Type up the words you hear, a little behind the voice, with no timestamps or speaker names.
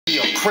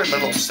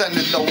criminal,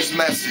 sending those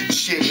messages,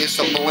 shit is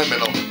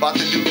subliminal. About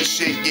to do the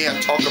shit, yeah,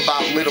 talk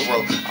about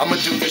literal. I'ma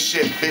do the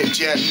shit,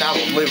 bitch, yeah, now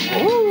I'm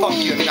literal. Ooh. Fuck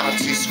your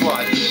Nazi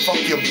squad, fuck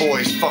your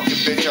boys,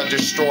 fucking bitch, I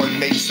destroy,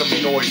 make some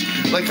noise.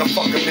 Like a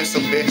fucking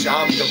missile, bitch,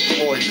 I'm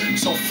deployed.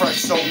 So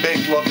fresh, so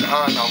big, look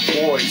on, I'm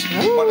poised.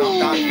 But I'm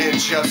not,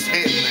 bitch, just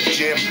hitting the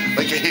gym.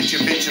 Like I hit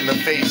your bitch in the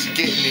face,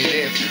 getting it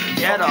in.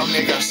 Fucking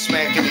nigga,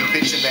 smacking the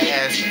bitch in the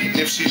ass. And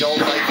if she don't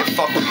like it,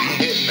 fuck with me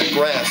hitting the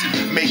grass.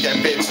 Make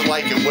that bitch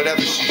like it,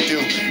 whatever she do.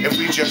 If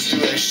we just do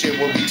that shit,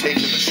 we'll be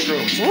taking the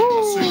shrooms.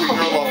 I'll sweep a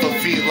girl off her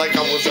feet like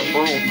I was a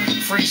broom.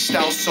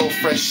 Freestyle so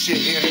fresh, shit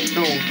in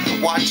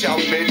tune. Watch out,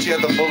 bitch, yeah,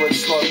 the bullet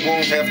slug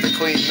won't have to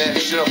clean that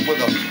shit up with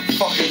a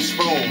fucking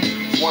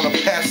spoon. Wanna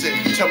pass it?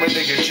 Tell my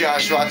nigga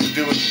Josh what to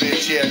do with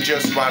bitch, yeah,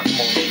 just ride him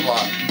on the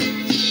block.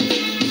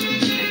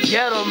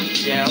 Get him.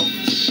 Yeah.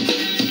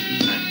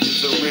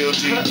 It's a real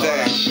G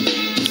thing.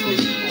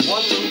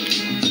 One loop.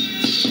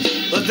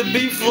 Let the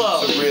beat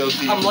flow. It's a real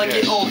G I'm like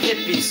thing. an old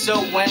hippie, so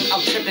when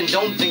I'm tripping,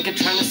 don't think of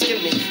trying to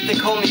skip me. They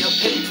call me a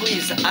pimp,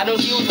 please. I don't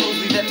deal with hoes,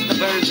 leave that to the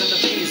birds and the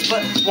bees.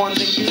 But one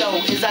thing you know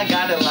is I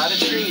got a lot of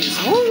trees.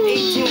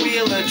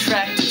 18-wheeler,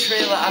 tractor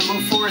trailer. I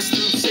move forests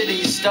through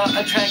cities, start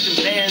attracting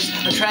bears,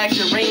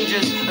 attracting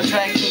rangers,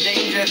 attracting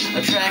danger,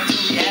 attracting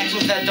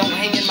reactions that don't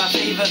hang in my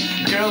favor.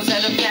 Girls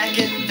at a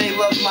packet, they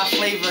love my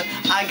flavor.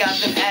 I got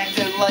them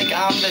acting like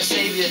I'm their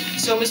savior.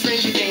 So Miss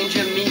Ranger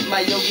Danger, meet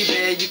my Yogi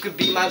Bear. You could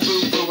be my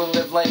boo-boo and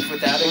live life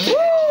without a care.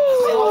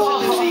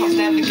 Sail to the seas,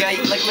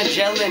 navigate like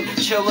Magellan,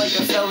 chill like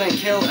a felon,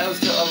 kill else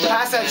to 11.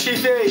 Pass that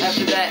chiefy.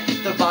 After that,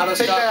 the bottle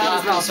start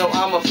popping, so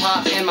I'm a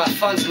pop and my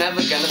fun's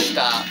never gonna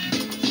stop.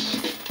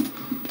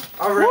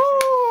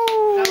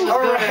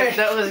 Alright.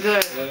 That was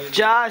good.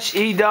 Josh,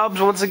 E-Dubs,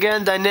 once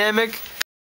again, dynamic.